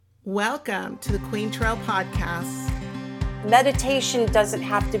Welcome to the Queen Trail Podcast. Meditation doesn't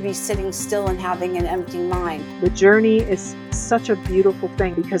have to be sitting still and having an empty mind. The journey is such a beautiful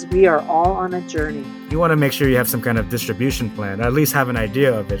thing because we are all on a journey. You want to make sure you have some kind of distribution plan, or at least have an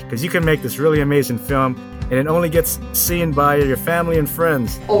idea of it, because you can make this really amazing film and it only gets seen by your family and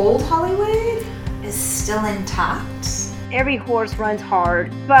friends. Old Hollywood is still intact. Every horse runs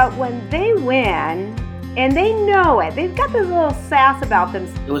hard, but when they win, and they know it, they've got this little sass about them.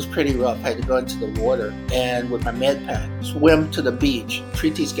 It was pretty rough. I had to go into the water and with my med pack, swim to the beach,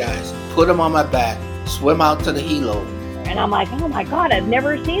 treat these guys, put them on my back, swim out to the helo. And I'm like, oh my God, I've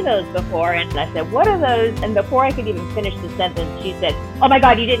never seen those before. And I said, what are those? And before I could even finish the sentence, she said, oh my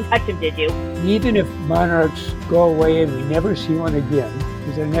God, you didn't touch them, did you? Even if monarchs go away and we never see one again,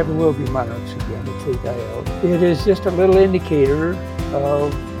 because there never will be monarchs again if they die out, it is just a little indicator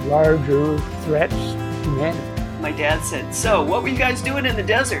of larger threats to humanity. My dad said, so what were you guys doing in the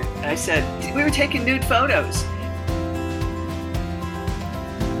desert? I said, we were taking nude photos.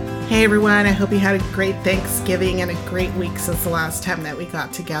 Hey everyone, I hope you had a great Thanksgiving and a great week since the last time that we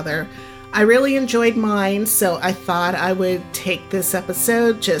got together. I really enjoyed mine, so I thought I would take this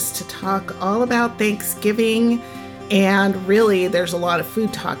episode just to talk all about Thanksgiving. And really, there's a lot of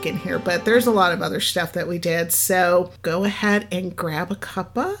food talk in here, but there's a lot of other stuff that we did. So go ahead and grab a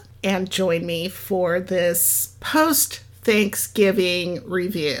cuppa and join me for this post-Thanksgiving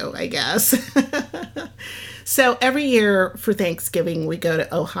review, I guess. So every year for Thanksgiving, we go to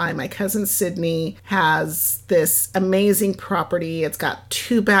Ojai. My cousin Sydney has this amazing property. It's got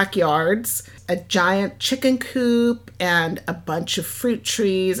 2 backyards, a giant chicken coop, and a bunch of fruit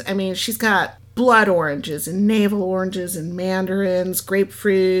trees. I mean, she's got blood oranges and navel oranges and mandarins,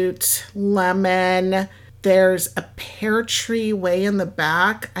 grapefruit, lemon. There's a pear tree way in the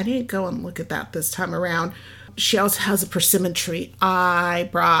back. I didn't go and look at that this time around. She also has a persimmon tree. I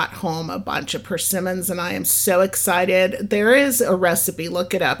brought home a bunch of persimmons and I am so excited. There is a recipe.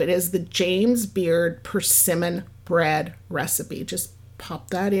 Look it up. It is the James Beard persimmon bread recipe. Just pop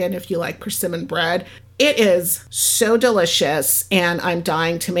that in if you like persimmon bread. It is so delicious and I'm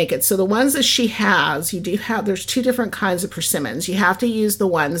dying to make it. So the ones that she has, there's 2 different kinds of persimmons. You have to use the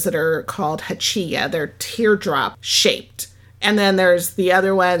ones that are called hachilla. They're teardrop shaped. And then there's the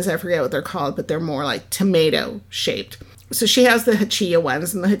other ones, I forget what they're called, but they're more like tomato shaped. So she has the hachilla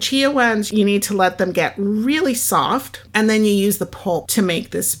ones, and the hachilla ones, you need to let them get really soft, and then you use the pulp to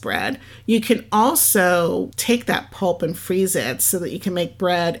make this bread. You can also take that pulp and freeze it so that you can make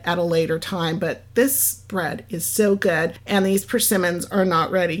bread at a later time, but this bread is so good, and these persimmons are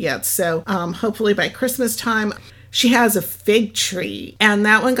not ready yet, so hopefully by Christmas time. She has a fig tree, and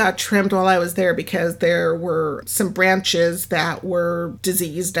that one got trimmed while I was there because there were some branches that were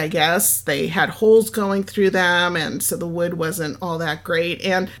diseased, I guess. They had holes going through them, and so the wood wasn't all that great.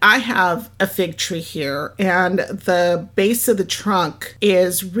 And I have a fig tree here, and the base of the trunk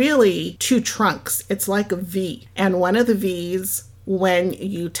is really 2 trunks. It's like a V, and one of the V's, when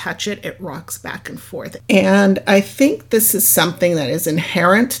you touch it, it rocks back and forth. And I think this is something that is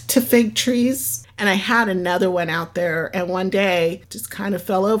inherent to fig trees. And I had another one out there, and one day just kind of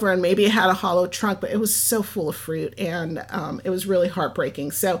fell over, and maybe it had a hollow trunk, but it was so full of fruit, and it was really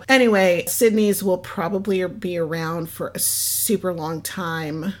heartbreaking. So anyway, Sydney's will probably be around for a super long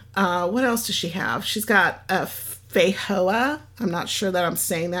time. What else does she have? She's got a feijoa. I'm not sure that I'm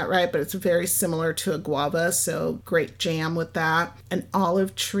saying that right, but it's very similar to a guava, so great jam with that. An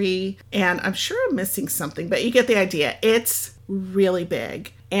olive tree, and I'm sure I'm missing something, but you get the idea. It's really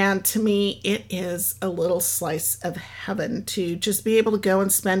big. And to me, it is a little slice of heaven to just be able to go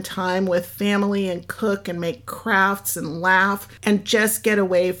and spend time with family and cook and make crafts and laugh and just get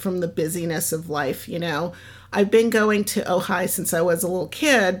away from the busyness of life, you know. I've been going to Ojai since I was a little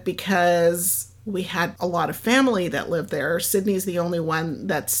kid because we had a lot of family that lived there. Sydney's the only one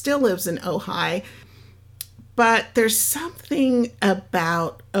that still lives in Ojai. But there's something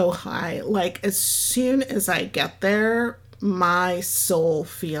about Ojai, like as soon as I get there, my soul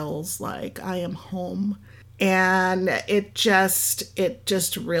feels like I am home. And it just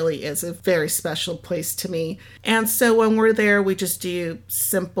really is a very special place to me. And so when we're there, we just do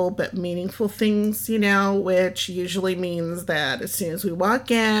simple but meaningful things, you know, which usually means that as soon as we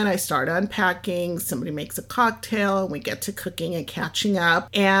walk in, I start unpacking, somebody makes a cocktail, and we get to cooking and catching up.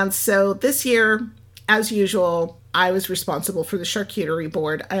 And so this year, as usual, I was responsible for the charcuterie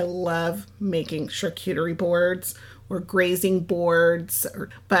board. I love making charcuterie boards or grazing boards,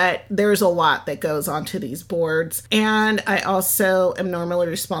 but there's a lot that goes onto these boards. And I also am normally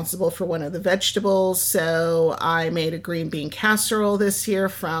responsible for one of the vegetables. So I made a green bean casserole this year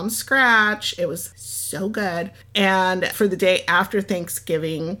from scratch. It was so good. And for the day after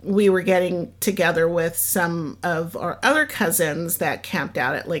Thanksgiving, we were getting together with some of our other cousins that camped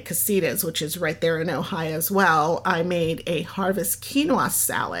out at Lake Casitas, which is right there in Ohio as well. I made a harvest quinoa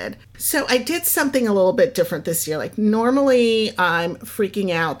salad. So I did something a little bit different this year. Like normally I'm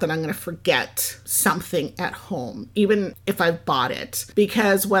freaking out that I'm going to forget something at home, even if I've bought it,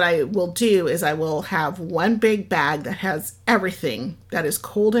 because what I will do is I will have one big bag that has everything that is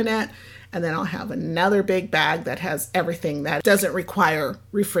cold in it. And then I'll have another big bag that has everything that doesn't require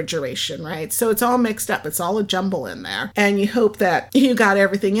refrigeration, right? So it's all mixed up. It's all a jumble in there. And you hope that you got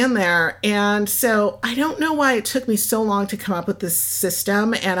everything in there. And so I don't know why it took me so long to come up with this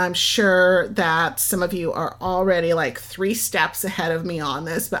system. And I'm sure that some of you are already like 3 steps ahead of me on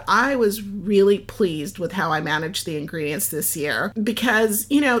this. But I was really pleased with how I managed the ingredients this year. Because,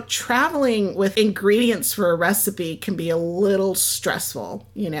 you know, traveling with ingredients for a recipe can be a little stressful.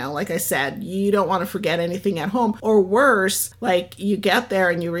 You know, like I said, you don't want to forget anything at home, or worse, like you get there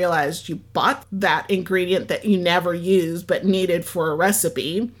and you realize you bought that ingredient that you never used but needed for a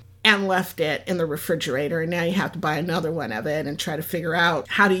recipe and left it in the refrigerator, and now you have to buy another one of it and try to figure out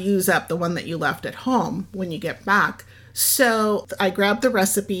how to use up the one that you left at home when you get back. So I grabbed the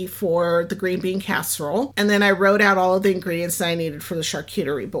recipe for the green bean casserole, and then I wrote out all of the ingredients that I needed for the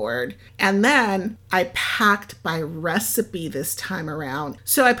charcuterie board. And then I packed by recipe this time around.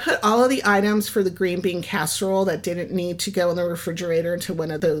 So I put all of the items for the green bean casserole that didn't need to go in the refrigerator into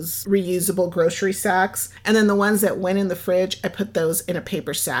one of those reusable grocery sacks. And then the ones that went in the fridge, I put those in a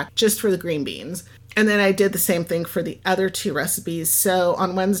paper sack just for the green beans. And then I did the same thing for the other 2 recipes. So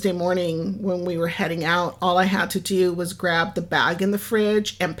on Wednesday morning when we were heading out, all I had to do was grab the bag in the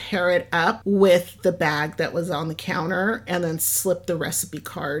fridge and pair it up with the bag that was on the counter and then slip the recipe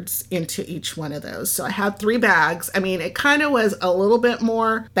cards into each one of those. So I had 3 bags. I mean, it kind of was a little bit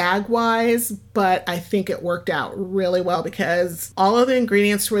more bag-wise, but I think it worked out really well because all of the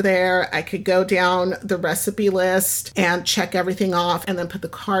ingredients were there. I could go down the recipe list and check everything off and then put the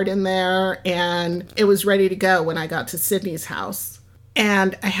card in there, and it was ready to go when I got to Sydney's house.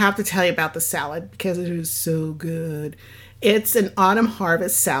 And I have to tell you about the salad because it is so good. It's an autumn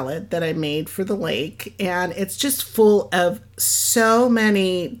harvest salad that I made for the lake, and it's just full of so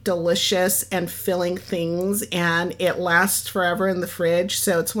many delicious and filling things, and it lasts forever in the fridge.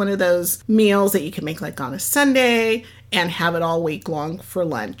 So it's one of those meals that you can make like on a Sunday and have it all week long for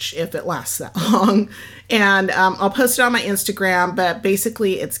lunch if it lasts that long. And I'll post it on my Instagram, but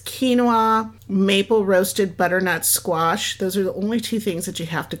basically it's quinoa, maple roasted butternut squash. Those are the only 2 things that you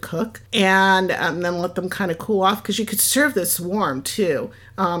have to cook, and then let them kind of cool off, because you could serve this warm too.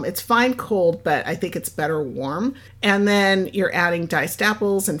 It's fine cold, but I think it's better warm. And then you're adding diced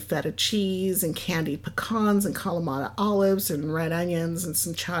apples and feta cheese and candied pecans and Kalamata olives and red onions and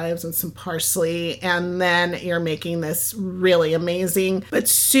some chives and some parsley. And then you're making this really amazing but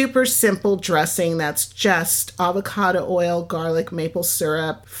super simple dressing that's just avocado oil, garlic, maple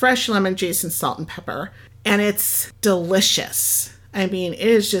syrup, fresh lemon juice, and salt and pepper. And it's delicious. I mean, it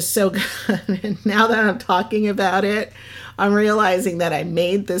is just so good. And now that I'm talking about it, I'm realizing that I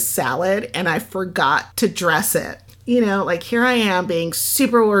made this salad and I forgot to dress it. You know, like here I am being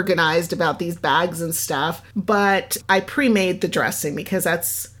super organized about these bags and stuff, but I pre-made the dressing because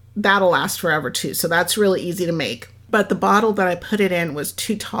that'll last forever too. So that's really easy to make. But the bottle that I put it in was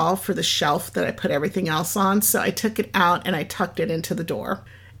too tall for the shelf that I put everything else on. So I took it out and I tucked it into the door.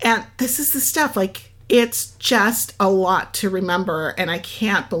 And this is the stuff, like, it's just a lot to remember. And I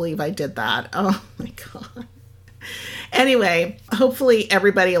can't believe I did that. Oh my God. Anyway, hopefully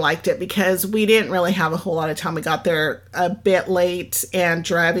everybody liked it because we didn't really have a whole lot of time. We got there a bit late, and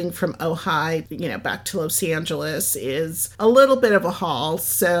driving from Ojai, back to Los Angeles is a little bit of a haul.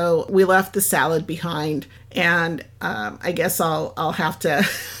 So we left the salad behind, and I guess I'll have to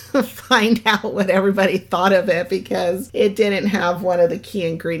find out what everybody thought of it because it didn't have one of the key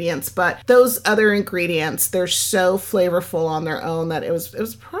ingredients. But those other ingredients, they're so flavorful on their own that it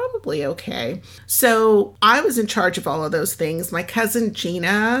was probably okay. So I was in charge of all of those things. My cousin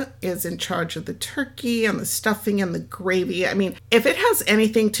Gina is in charge of the turkey and the stuffing and the gravy. I mean, if it has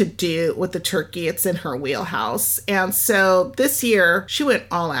anything to do with the turkey, it's in her wheelhouse. And so this year she went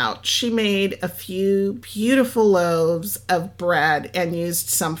all out. She made a few beautiful loaves of bread and used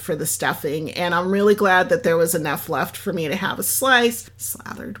some for the stuffing. And I'm really glad that there was enough left for me to have a slice,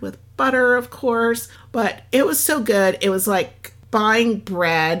 slathered with butter, of course. But it was so good. It was like buying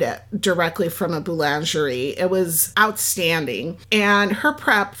bread directly from a boulangerie. It was outstanding. And her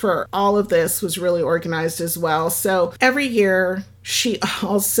prep for all of this was really organized as well. So every year, she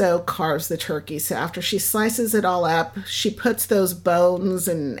also carves the turkey. So after she slices it all up, she puts those bones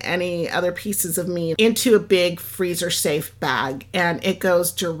and any other pieces of meat into a big freezer-safe bag, and it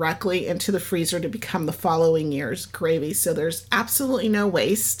goes directly into the freezer to become the following year's gravy. So there's absolutely no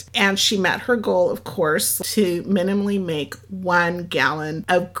waste. And she met her goal, of course, to minimally make 1 gallon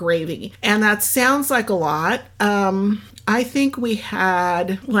of gravy. And that sounds like a lot. I think we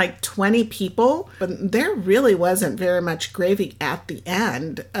had like 20 people, but there really wasn't very much gravy at the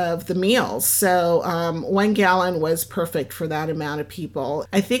end of the meal. So 1 gallon was perfect for that amount of people.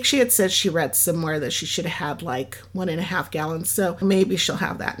 I think she had said she read somewhere that she should have had like 1.5 gallons. So maybe she'll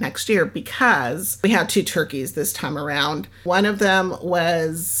have that next year, because we had 2 turkeys this time around. One of them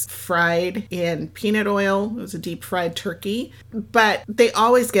was fried in peanut oil. It was a deep fried turkey, but they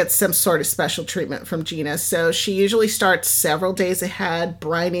always get some sort of special treatment from Gina. So she usually starts several days ahead,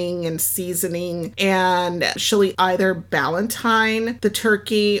 brining and seasoning, and she'll either ballantine the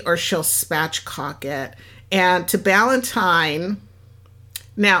turkey or she'll spatchcock it. And to ballantine,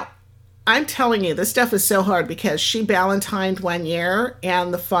 now I'm telling you, this stuff is so hard, because she ballantined 1 year,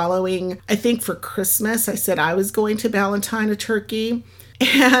 and the following, I think for Christmas, I said I was going to ballantine a turkey.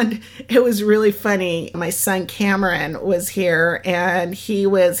 And it was really funny. My son Cameron was here, and he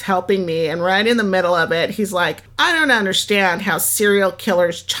was helping me. And right in the middle of it, he's like, I don't understand how serial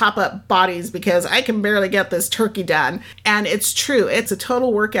killers chop up bodies, because I can barely get this turkey done. And it's true. It's a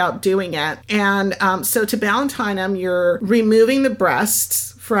total workout doing it. And so to ballantine them, you're removing the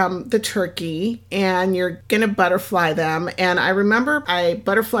breasts from the turkey, and you're going to butterfly them. And I remember I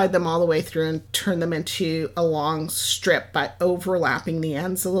butterflied them all the way through and turned them into a long strip by overlapping the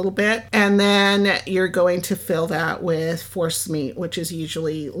ends a little bit. And then you're going to fill that with forcemeat, which is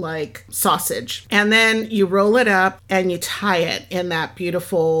usually like sausage. And then you roll it up and you tie it in that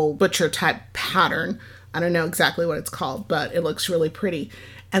beautiful butcher type pattern. I don't know exactly what it's called, but it looks really pretty.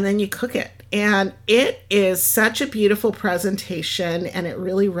 And then you cook it. And it is such a beautiful presentation, and it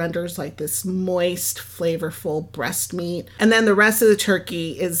really renders like this moist, flavorful breast meat. And then the rest of the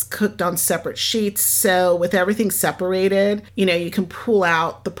turkey is cooked on separate sheets. So with everything separated, you can pull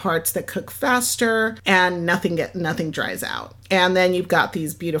out the parts that cook faster, and nothing dries out. And then you've got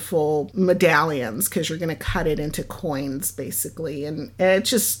these beautiful medallions, because you're going to cut it into coins basically. And it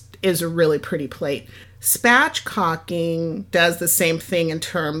just is a really pretty plate. Spatchcocking does the same thing in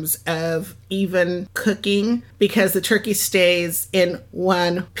terms of even cooking, because the turkey stays in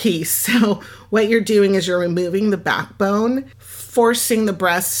one piece. So what you're doing is you're removing the backbone, forcing the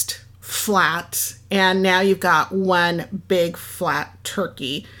breast flat, and now you've got one big flat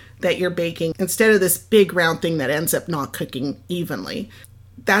turkey that you're baking instead of this big round thing that ends up not cooking evenly.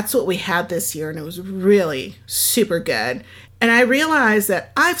 That's what we had this year, and it was really super good. And I realized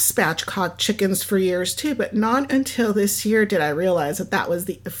that I've spatchcocked chickens for years too, but not until this year did I realize that that was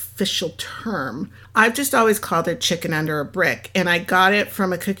the official term. I've just always called it chicken under a brick, and I got it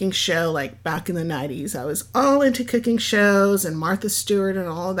from a cooking show like back in the 90s. I was all into cooking shows and Martha Stewart and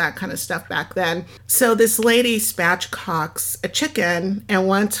all of that kind of stuff back then. So this lady spatchcocks a chicken, and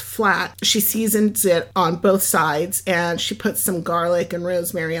once flat, she seasons it on both sides, and she puts some garlic and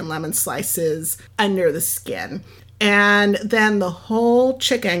rosemary and lemon slices under the skin. And then the whole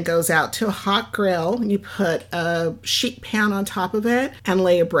chicken goes out to a hot grill, and you put a sheet pan on top of it and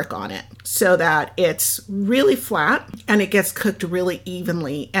lay a brick on it so that it's really flat and it gets cooked really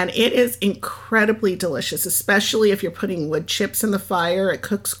evenly. And it is incredibly delicious, especially if you're putting wood chips in the fire. It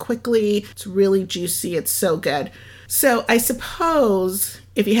cooks quickly. It's really juicy. It's so good. So I suppose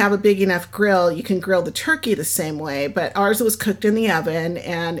if you have a big enough grill, you can grill the turkey the same way, but ours was cooked in the oven,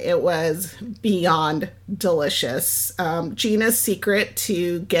 and it was beyond delicious. Gina's secret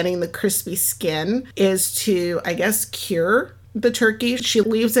to getting the crispy skin is to, I guess, cure the turkey. She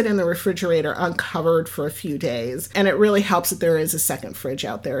leaves it in the refrigerator uncovered for a few days, and it really helps that there is a second fridge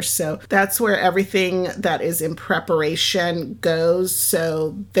out there. So that's where everything that is in preparation goes.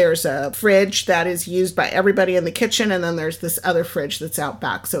 So there's a fridge that is used by everybody in the kitchen, and then there's this other fridge that's out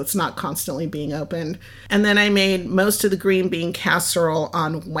back, so it's not constantly being opened. And then I made most of the green bean casserole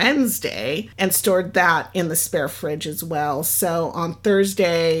on Wednesday and stored that in the spare fridge as well. So on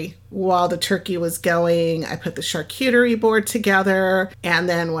Thursday, while the turkey was going, I put the charcuterie board together. And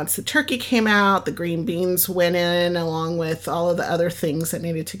then once the turkey came out, the green beans went in along with all of the other things that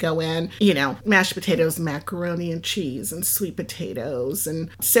needed to go in. Mashed potatoes, macaroni and cheese, and sweet potatoes. And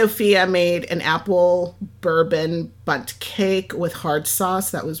Sophia made an apple bourbon bundt cake with hard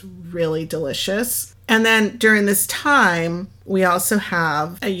sauce. That was really delicious. And then during this time, we also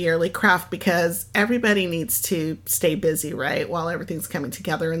have a yearly craft because everybody needs to stay busy, right, while everything's coming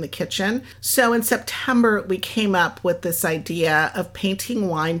together in the kitchen. So in September, we came up with this idea of painting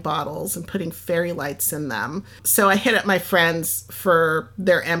wine bottles and putting fairy lights in them. So I hit up my friends for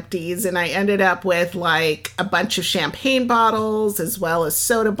their empties, and I ended up with like a bunch of champagne bottles as well as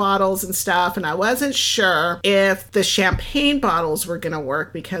soda bottles and stuff. And I wasn't sure if the champagne bottles were going to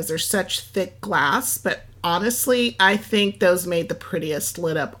work because they're such thick glass, but honestly, I think those made the prettiest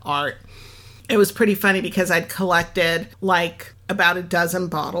lit up art. It was pretty funny because I'd collected like about a dozen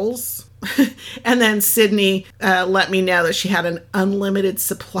bottles. And then Sydney let me know that she had an unlimited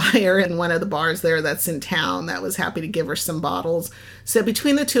supplier in one of the bars there that's in town that was happy to give her some bottles. So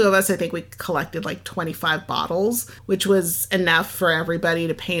between the two of us, I think we collected like 25 bottles, which was enough for everybody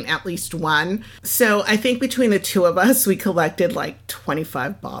to paint at least one. So I think between the two of us, we collected like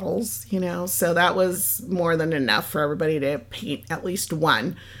 25 bottles, so that was more than enough for everybody to paint at least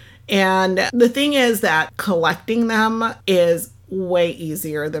one. And the thing is that collecting them is way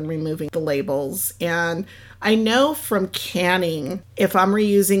easier than removing the labels. And I know from canning, if I'm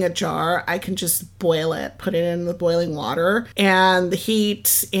reusing a jar, I can just boil it, put it in the boiling water, and the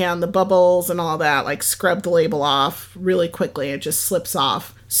heat and the bubbles and all that, like scrub the label off really quickly. It just slips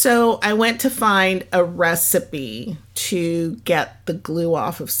off. So I went to find a recipe to get the glue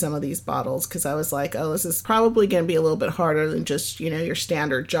off of some of these bottles because I was like, oh, this is probably going to be a little bit harder than just, your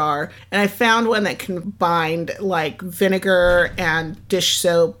standard jar. And I found one that combined like vinegar and dish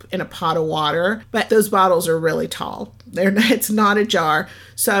soap in a pot of water, but those bottles are really tall. It's not a jar.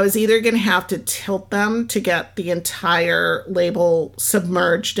 So I was either going to have to tilt them to get the entire label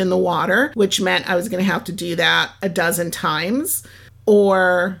submerged in the water, which meant I was going to have to do that a dozen times,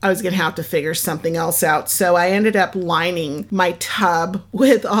 or I was going to have to figure something else out. So I ended up lining my tub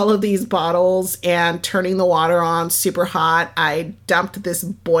with all of these bottles and turning the water on super hot. I dumped this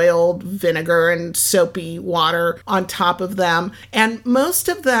boiled vinegar and soapy water on top of them. And most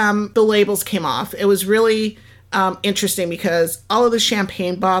of them, the labels came off. It was really interesting because all of the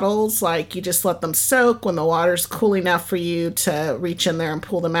champagne bottles, like you just let them soak when the water's cool enough for you to reach in there and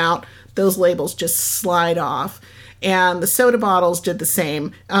pull them out. Those labels just slide off. And the soda bottles did the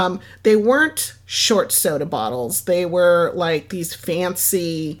same. They weren't short soda bottles. They were like these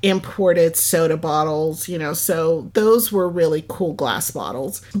fancy imported soda bottles, so those were really cool glass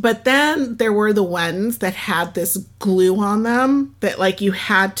bottles. But then there were the ones that had this glue on them that like you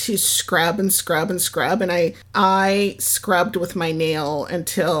had to scrub and scrub and scrub. And I scrubbed with my nail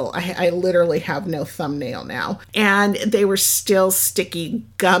until I literally have no thumbnail now. And they were still sticky,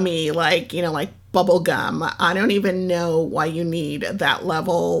 gummy, like bubble gum. I don't even know why you need that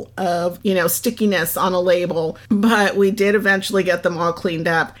level of, stickiness on a label, but we did eventually get them all cleaned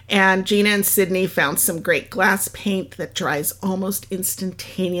up. And Gina and Sydney found some great glass paint that dries almost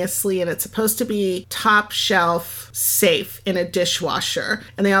instantaneously, and it's supposed to be top shelf safe in a dishwasher.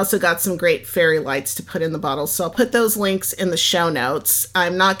 And they also got some great fairy lights to put in the bottles. So I'll put those links in the show notes.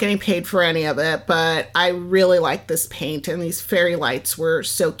 I'm not getting paid for any of it, but I really like this paint, and these fairy lights were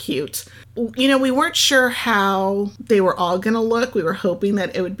so cute. We weren't sure how they were all going to look. We were hoping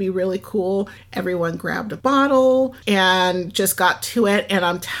that it would be really cool. Everyone grabbed a bottle and just got to it. And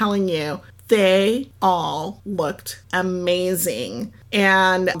I'm telling you, they all looked amazing.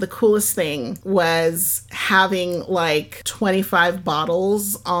 And the coolest thing was having like 25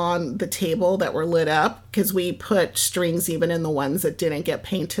 bottles on the table that were lit up because we put strings even in the ones that didn't get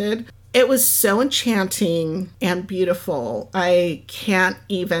painted. It was so enchanting and beautiful. I can't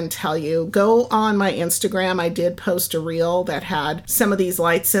even tell you. Go on my Instagram. I did post a reel that had some of these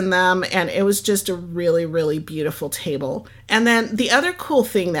lights in them, and it was just a really, really beautiful table. And then the other cool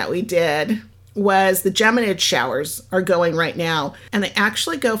thing that we did was the Geminid showers are going right now, and they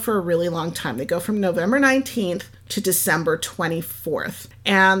actually go for a really long time. They go from November 19th to December 24th.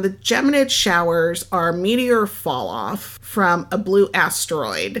 And the Geminid showers are meteor fall off from a blue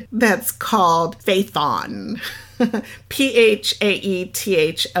asteroid that's called Phaethon. Phaethon.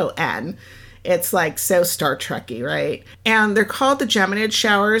 It's like so Star Trek-y, right? And they're called the Geminid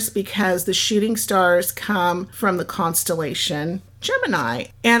showers because the shooting stars come from the constellation Gemini.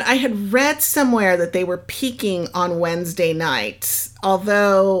 And I had read somewhere that they were peaking on Wednesday nights,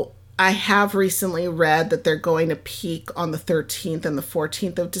 although I have recently read that they're going to peak on the 13th and the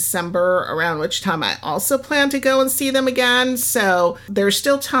 14th of December, around which time I also plan to go and see them again. So there's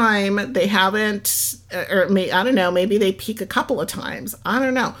still time. They haven't, I don't know, maybe they peak a couple of times. I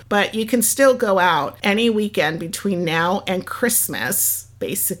don't know. But you can still go out any weekend between now and Christmas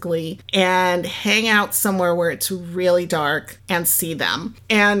basically, and hang out somewhere where it's really dark and see them.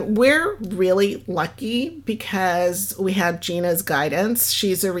 And we're really lucky because we had Gina's guidance.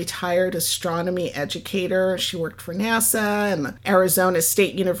 She's a retired astronomy educator. She worked for NASA and the Arizona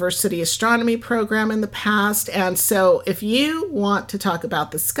State University astronomy program in the past. And so if you want to talk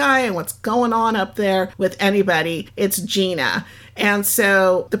about the sky and what's going on up there with anybody, it's Gina. And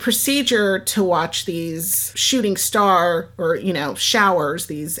so the procedure to watch these shooting star or, showers,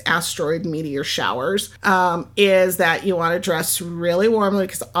 these asteroid meteor showers, is that you want to dress really warmly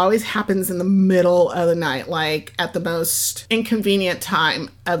because it always happens in the middle of the night, like at the most inconvenient time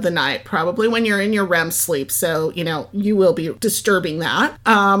of the night, probably when you're in your REM sleep. So, you will be disturbing that.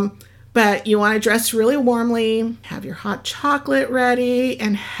 But you want to dress really warmly, have your hot chocolate ready,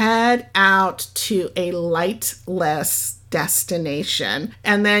 and head out to a lightless destination.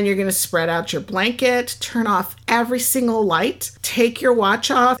 And then you're going to spread out your blanket, turn off every single light, take your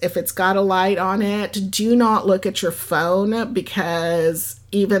watch off if it's got a light on it. Do not look at your phone because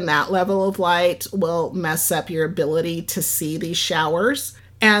even that level of light will mess up your ability to see these showers.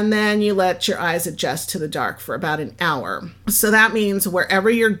 And then you let your eyes adjust to the dark for about an hour. So that means wherever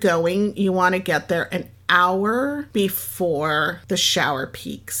you're going, you want to get there an hour before the shower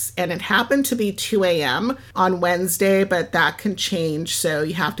peaks. And it happened to be 2 a.m. on Wednesday, but that can change. So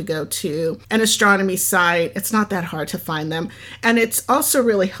you have to go to an astronomy site. It's not that hard to find them. And it's also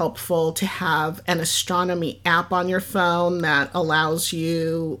really helpful to have an astronomy app on your phone that allows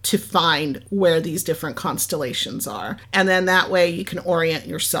you to find where these different constellations are. And then that way you can orient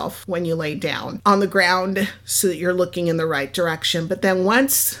yourself when you lay down on the ground so that you're looking in the right direction. But then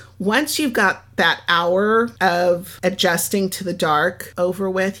once you've got that hour of adjusting to the dark over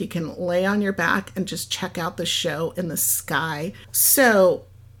with, you can lay on your back and just check out the show in the sky. So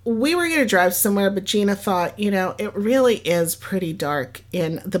we were going to drive somewhere, but Gina thought, it really is pretty dark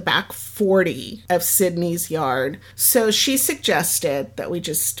in the back 40 of Sydney's yard. So she suggested that we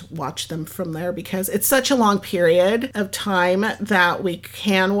just watch them from there because it's such a long period of time that we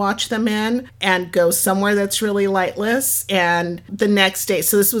can watch them in and go somewhere that's really lightless. And the next day,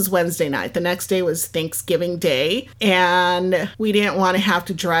 so this was Wednesday night, the next day was Thanksgiving Day, and we didn't want to have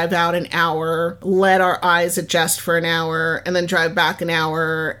to drive out an hour, let our eyes adjust for an hour, and then drive back an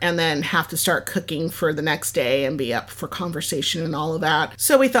hour, and then have to start cooking for the next day and be up for conversation and all of that.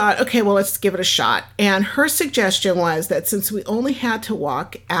 So we thought, okay, well, let's give it a shot. And her suggestion was that since we only had to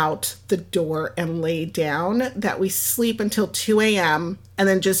walk out the door and lay down, that we sleep until 2 a.m. and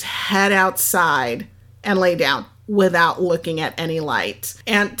then just head outside and lay down without looking at any light.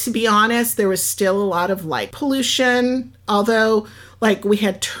 And to be honest, there was still a lot of light pollution, although we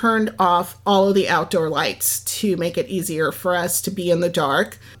had turned off all of the outdoor lights to make it easier for us to be in the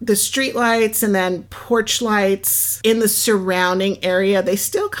dark. The street lights and then porch lights in the surrounding area, they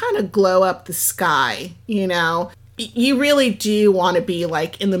still kind of glow up the sky, You really do want to be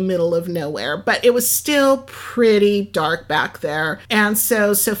in the middle of nowhere, but it was still pretty dark back there. And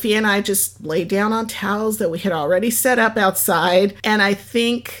so Sophia and I just laid down on towels that we had already set up outside. And I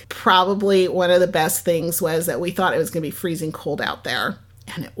think probably one of the best things was that we thought it was going to be freezing cold out there.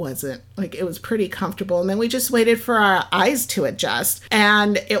 And it wasn't. It was pretty comfortable. And then we just waited for our eyes to adjust.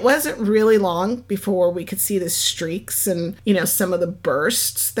 And it wasn't really long before we could see the streaks and, some of the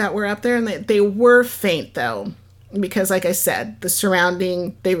bursts that were up there. And they were faint, though. Because like I said, the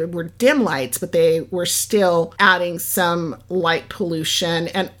surrounding, they were dim lights, but they were still adding some light pollution.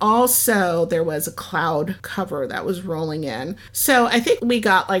 And also there was a cloud cover that was rolling in. So I think we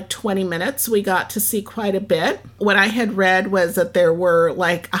got 20 minutes. We got to see quite a bit. What I had read was that there were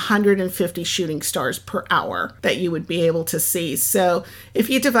 150 shooting stars per hour that you would be able to see. So if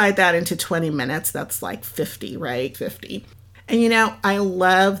you divide that into 20 minutes, that's 50, right? 50. And I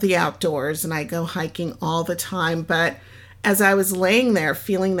love the outdoors and I go hiking all the time, but as I was laying there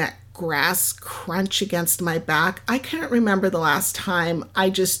feeling that grass crunch against my back, I can't remember the last time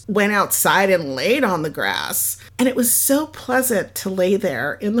I just went outside and laid on the grass. And it was so pleasant to lay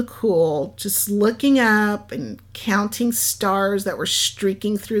there in the cool, just looking up and counting stars that were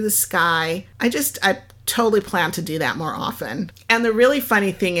streaking through the sky. I totally plan to do that more often. And the really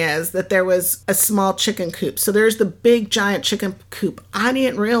funny thing is that there was a small chicken coop. So there's the big giant chicken coop. I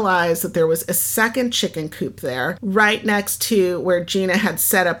didn't realize that there was a second chicken coop there right next to where Gina had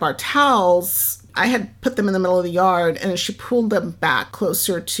set up our towels. I had put them in the middle of the yard and she pulled them back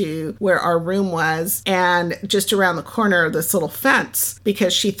closer to where our room was and just around the corner of this little fence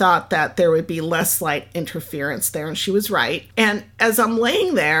because she thought that there would be less light interference there, and she was right. And as I'm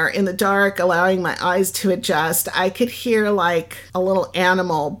laying there in the dark, allowing my eyes to adjust, I could hear a little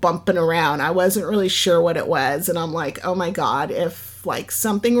animal bumping around. I wasn't really sure what it was, and I'm like, oh my God, if off, like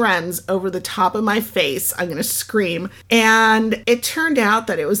something runs over the top of my face. I'm going to scream. And it turned out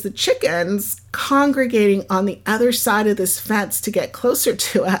that it was the chickens congregating on the other side of this fence to get closer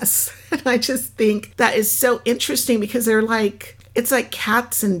to us. And I just think that is so interesting because they're like, it's like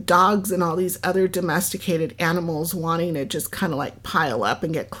cats and dogs and all these other domesticated animals wanting to just kind of like pile up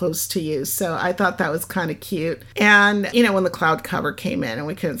and get close to you. So I thought that was kind of cute. And, you know, when the cloud cover came in and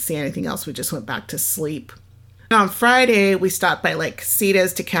we couldn't see anything else, we just went back to sleep. On Friday, we stopped by Lake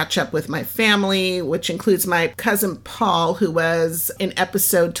Casitas to catch up with my family, which includes my cousin Paul, who was in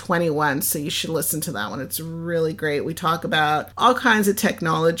episode 21. So you should listen to that one. It's really great. We talk about all kinds of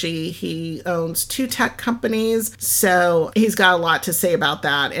technology. He owns 2 tech companies, so he's got a lot to say about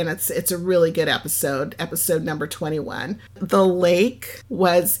that. And it's a really good episode number 21. The lake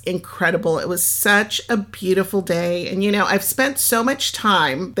was incredible. It was such a beautiful day. And, you know, I've spent so much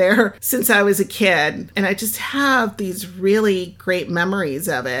time there since I was a kid, and I just have these really great memories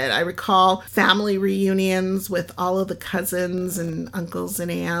of it. I recall family reunions with all of the cousins and uncles and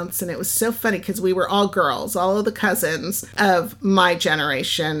aunts, and it was so funny because we were all girls. All of the cousins of my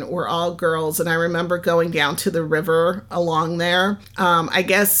generation were all girls, and I remember going down to the river along there. I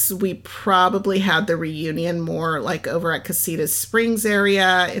guess we probably had the reunion more like over at Casitas Springs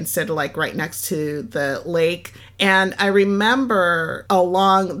area instead of like right next to the lake. And I remember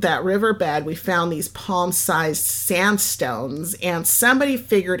along that riverbed, we found these palm-sized sandstones, and somebody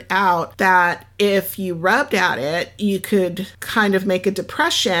figured out that if you rubbed at it, you could kind of make a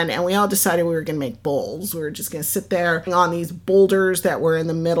depression, and we all decided we were going to make bowls. We were just going to sit there on these boulders that were in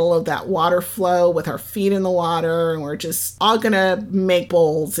the middle of that water flow with our feet in the water, and we're just all going to make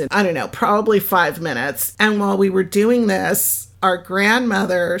bowls in, I don't know, probably 5 minutes. And while we were doing this, our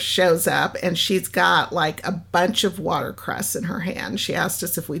grandmother shows up and she's got like a bunch of watercress in her hand. She asked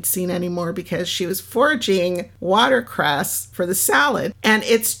us if we'd seen any more because she was foraging watercress for the salad. And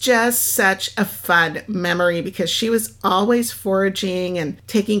it's just such a fun memory because she was always foraging and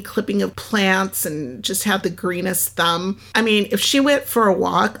taking clipping of plants and just had the greenest thumb. I mean, if she went for a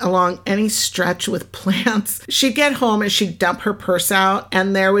walk along any stretch with plants, she'd get home and she'd dump her purse out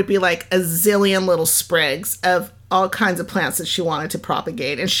and there would be like a zillion little sprigs of all kinds of plants that she wanted to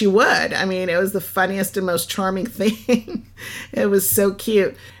propagate. And she would. I mean, it was the funniest and most charming thing. It was so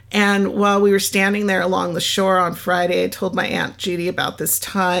cute. And while we were standing there along the shore on Friday, I told my Aunt Judy about this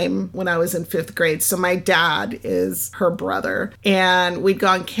time when I was in 5th grade. So my dad is her brother, and we'd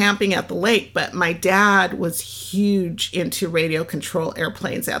gone camping at the lake, but my dad was huge into radio control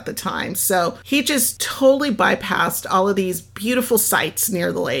airplanes at the time. So he just totally bypassed all of these beautiful sites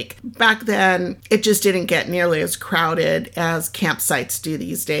near the lake. Back then, it just didn't get nearly as crowded as campsites do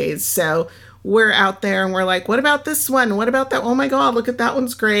these days. So we're out there and we're like, what about this one? What about that? Oh my God, look at that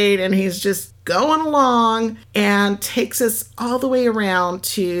one's great. And he's just going along and takes us all the way around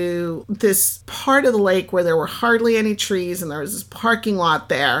to this part of the lake where there were hardly any trees. And there was this parking lot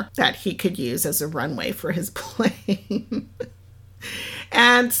there that he could use as a runway for his plane.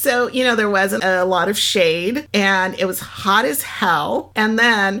 And so, you know, there wasn't a lot of shade and it was hot as hell. And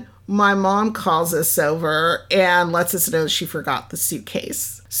then my mom calls us over and lets us know she forgot the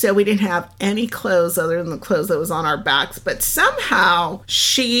suitcase. So we didn't have any clothes other than the clothes that was on our backs. But somehow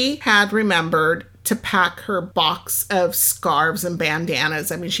she had remembered to pack her box of scarves and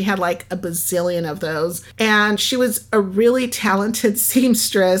bandanas. I mean, she had like a bazillion of those. And she was a really talented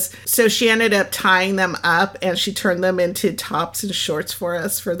seamstress. So she ended up tying them up and she turned them into tops and shorts for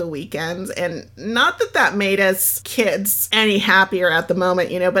us for the weekends. And not that that made us kids any happier at the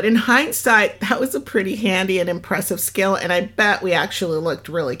moment, you know, but in hindsight, that was a pretty handy and impressive skill. And I bet we actually looked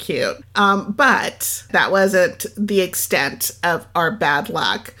really cute. But that wasn't the extent of our bad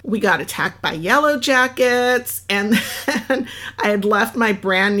luck. We got attacked by yellow jackets, and then I had left my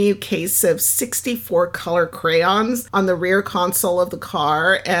brand new case of 64 color crayons on the rear console of the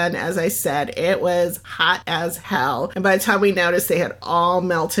car, and as I said, it was hot as hell, and by the time we noticed, they had all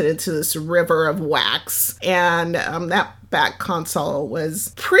melted into this river of wax, and that back console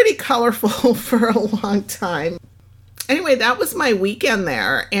was pretty colorful for a long time. Anyway, that was my weekend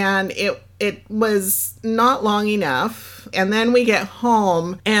there, and it was not long enough. And then we get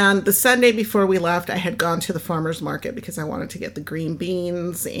home, and the Sunday before we left, I had gone to the farmer's market because I wanted to get the green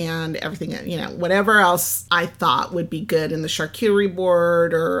beans and everything, you know, whatever else I thought would be good in the charcuterie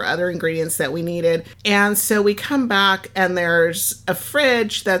board or other ingredients that we needed. And so we come back, and there's a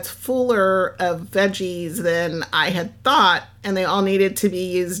fridge that's fuller of veggies than I had thought, and they all needed to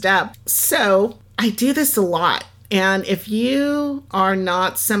be used up. So I do this a lot. And if you are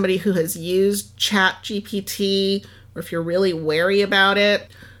not somebody who has used ChatGPT, or if you're really wary about it,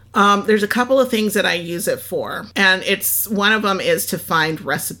 There's a couple of things that I use it for, and one of them is to find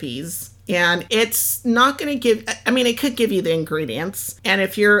recipes. And it's not going to give, I mean, it could give you the ingredients. And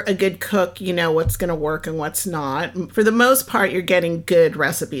if you're a good cook, you know what's going to work and what's not. For the most part, you're getting good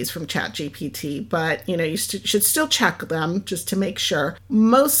recipes from ChatGPT, but, you know, you should still check them just to make sure.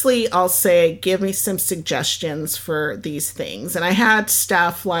 Mostly, I'll say, give me some suggestions for these things. And I had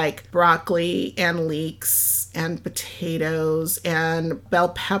stuff like broccoli and leeks and potatoes and bell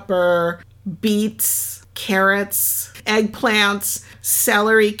pepper, beets, carrots, eggplants,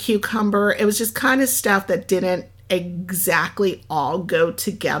 celery, cucumber. It was just kind of stuff that didn't exactly all go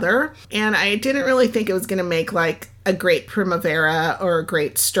together. And I didn't really think it was going to make like a great primavera or a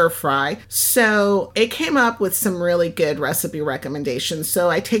great stir fry. So it came up with some really good recipe recommendations. So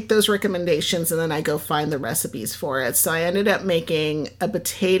I take those recommendations and then I go find the recipes for it. So I ended up making a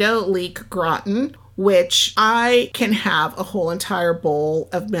potato leek gratin, which I can have a whole entire bowl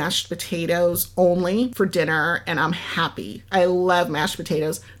of mashed potatoes only for dinner, and I'm happy. I love mashed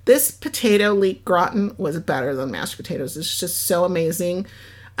potatoes. This potato leek gratin was better than mashed potatoes. It's just so amazing.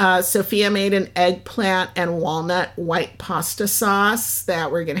 Sophia made an eggplant and walnut white pasta sauce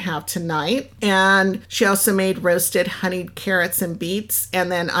that we're going to have tonight. And she also made roasted honeyed carrots and beets.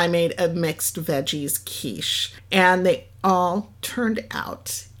 And then I made a mixed veggies quiche. And they all turned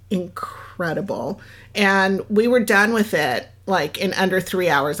out incredible. And we were done with it like in under 3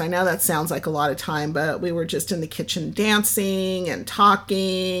 hours. I know that sounds like a lot of time, but we were just in the kitchen dancing and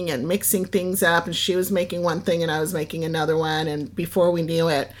talking and mixing things up. And she was making one thing and I was making another one. And before we knew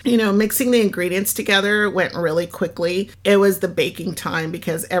it, you know, mixing the ingredients together went really quickly. It was the baking time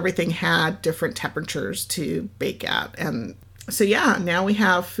because everything had different temperatures to bake at. And so, yeah, now we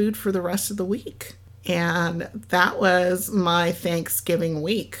have food for the rest of the week. And that was my Thanksgiving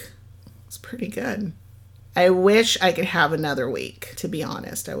week. It's pretty good. I wish I could have another week, to be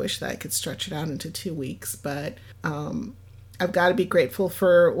honest. I wish that I could stretch it out into 2 weeks, but I've got to be grateful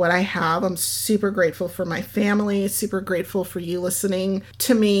for what I have. I'm super grateful for my family, super grateful for you listening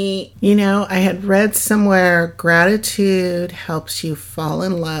to me. You know, I had read somewhere, gratitude helps you fall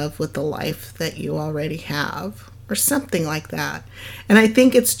in love with the life that you already have, or something like that. And I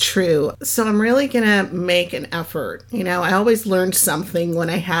think it's true. So I'm really going to make an effort. You know, I always learn something when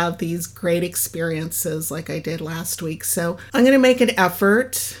I have these great experiences like I did last week. So I'm going to make an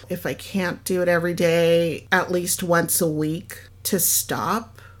effort, if I can't do it every day, at least once a week, to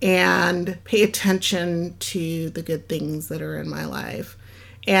stop and pay attention to the good things that are in my life.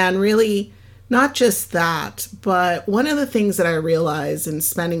 And really, not just that, but one of the things that I realized in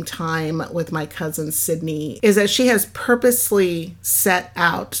spending time with my cousin Sydney is that she has purposely set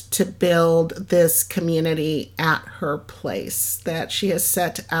out to build this community at her place, that she has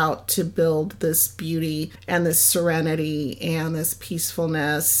set out to build this beauty and this serenity and this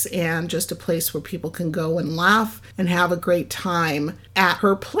peacefulness and just a place where people can go and laugh and have a great time at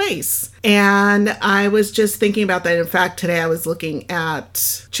her place. And I was just thinking about that. In fact, today I was looking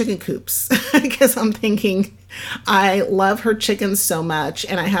at chicken coops because I'm thinking I love her chickens so much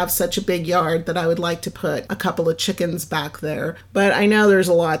and I have such a big yard that I would like to put a couple of chickens back there. But I know there's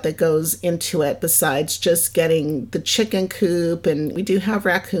a lot that goes into it besides just getting the chicken coop. And we do have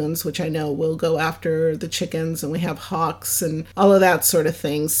raccoons, which I know will go after the chickens, and we have hawks and all of that sort of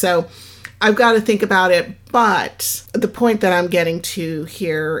thing. So I've got to think about it, but the point that I'm getting to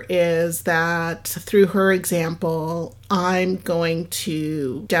here is that through her example, I'm going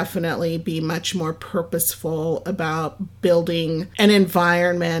to definitely be much more purposeful about building an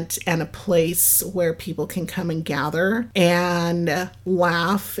environment and a place where people can come and gather and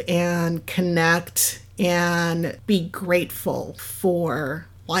laugh and connect and be grateful for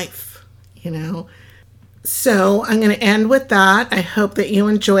life, you know. So I'm going to end with that. I hope that you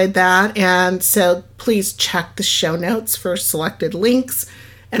enjoyed that. And so please check the show notes for selected links.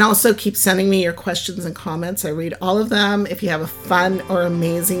 And also keep sending me your questions and comments. I read all of them. If you have a fun or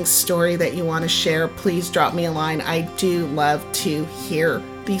amazing story that you want to share, please drop me a line. I do love to hear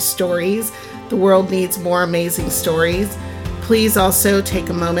these stories. The world needs more amazing stories. Please also take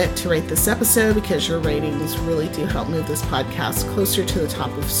a moment to rate this episode because your ratings really do help move this podcast closer to the top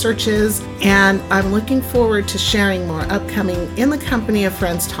of searches. And I'm looking forward to sharing more upcoming In the Company of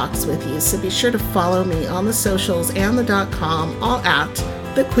Friends talks with you. So be sure to follow me on the socials and the .com, all at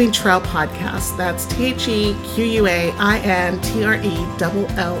The Queentrelle Podcast. That's TheQuintrelle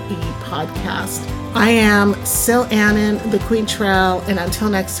Podcast. I am Sil Annan, The Queentrelle, and until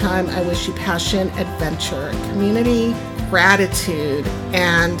next time, I wish you passion, adventure, community, gratitude,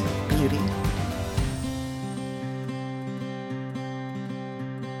 and beauty.